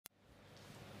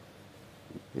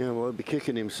Yeah, well, he'll be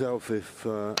kicking himself if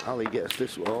Ali gets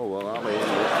this. Oh, well, Ali. Oh,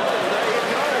 there you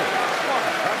go.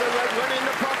 And the red one in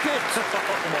the pocket. Oh,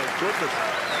 my goodness.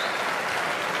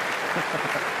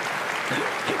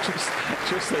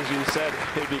 just as you said,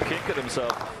 he'll be kicking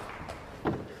himself.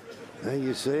 There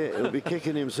you see it. He'll be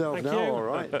kicking himself Thank now, you. all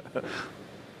right.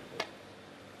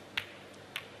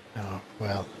 Oh,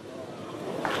 well,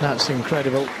 that's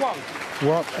incredible.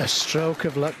 What a stroke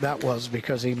of luck that was,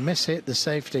 because he mishit the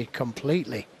safety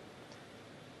completely.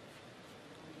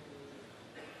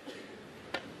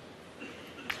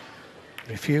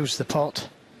 Refused the pot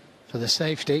for the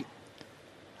safety,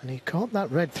 and he caught that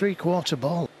red three-quarter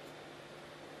ball.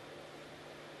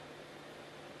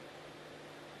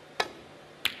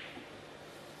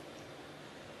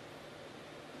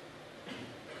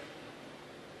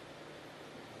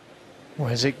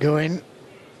 Where's it going?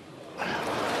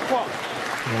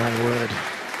 My word.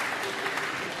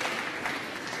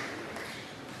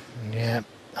 Yeah,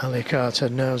 Ali Carter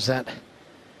knows that.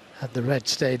 Had the red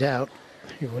stayed out,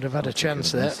 he would have had a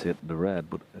chance there. Hit the red,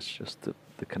 but it's just the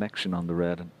connection on the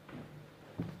red and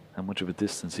how much of a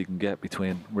distance he can get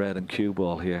between red and cue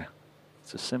ball here.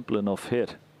 It's a simple enough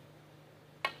hit.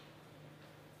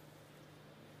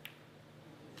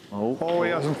 Oh,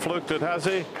 he hasn't fluked it, has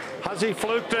he? Has he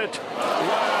fluked it?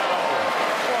 Wow!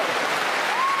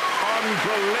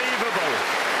 Unbelievable!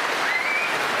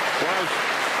 Well,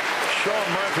 Sean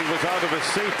Murphy was out of his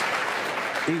seat.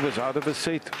 He was out of his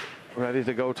seat, ready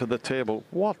to go to the table.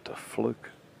 What a fluke.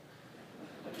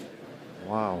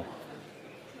 Wow.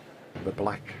 The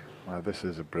black. Wow, this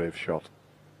is a brave shot.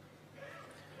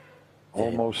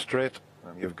 Almost straight.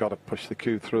 And you've got to push the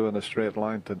cue through in a straight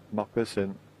line to knock this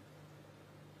in.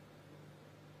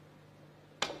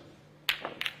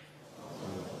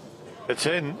 It's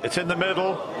in the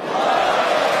middle.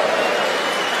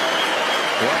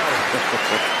 Wow.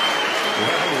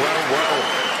 well.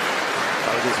 I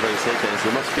was just about to say, Dennis,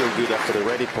 he must feel good after the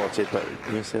ready potted, but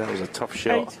you say that was a tough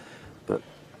shot. But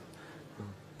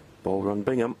ball run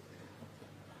Bingham.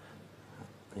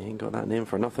 He ain't got that name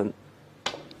for nothing.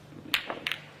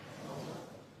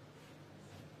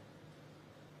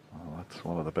 Well, that's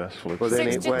one of the best flukes. But then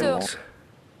it 62. went,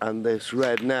 and this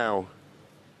red now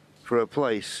for a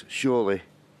place, surely,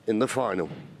 in the final.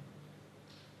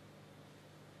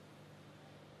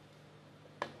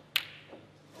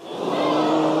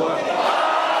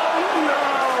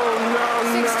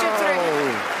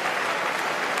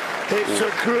 It's a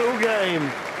cruel game.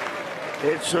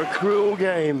 It's a cruel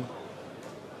game.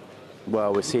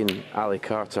 Well, we've seen Ali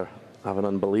Carter have an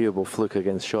unbelievable fluke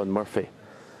against Sean Murphy.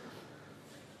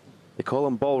 They call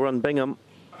him Ball Run Bingham.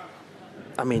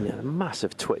 I mean, a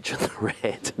massive twitch on the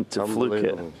red and to fluke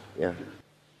it. Yeah.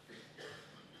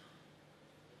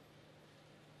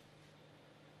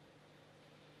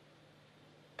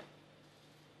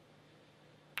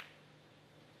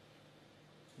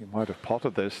 You might have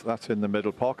potted this. That's in the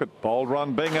middle pocket. Ball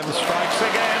run Bingham strikes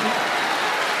again.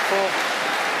 Oh.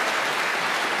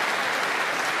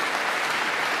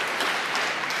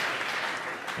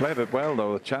 Played it well,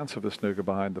 though. The chance of the snooker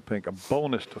behind the pink. A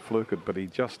bonus to fluke it, but he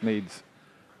just needs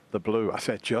the blue. I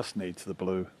said just needs the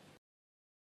blue.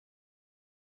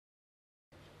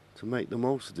 To make the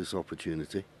most of this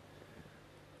opportunity.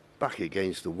 Back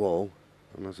against the wall.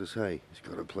 And as I say, he's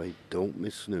got to play don't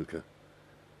miss snooker.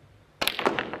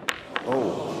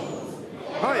 Oh.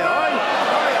 Hi,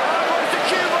 where's the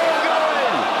cue ball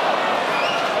going?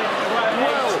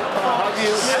 Well, have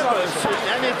you ever seen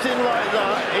anything like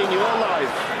that in your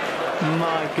life?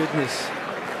 My goodness.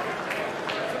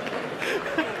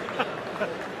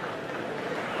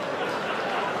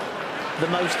 The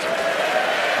most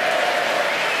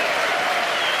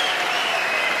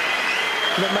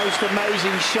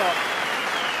amazing shot,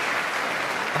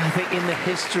 I think, in the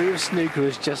history of snooker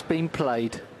has just been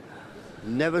played.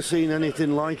 Never seen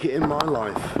anything like it in my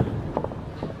life.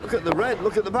 Look at the red,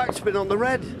 look at the backspin on the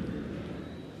red.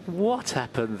 What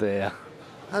happened there?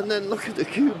 And then look at the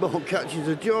cue ball, catches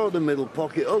a jaw in the middle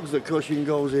pocket, hugs the cushion,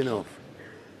 goes in off.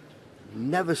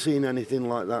 Never seen anything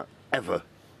like that, ever.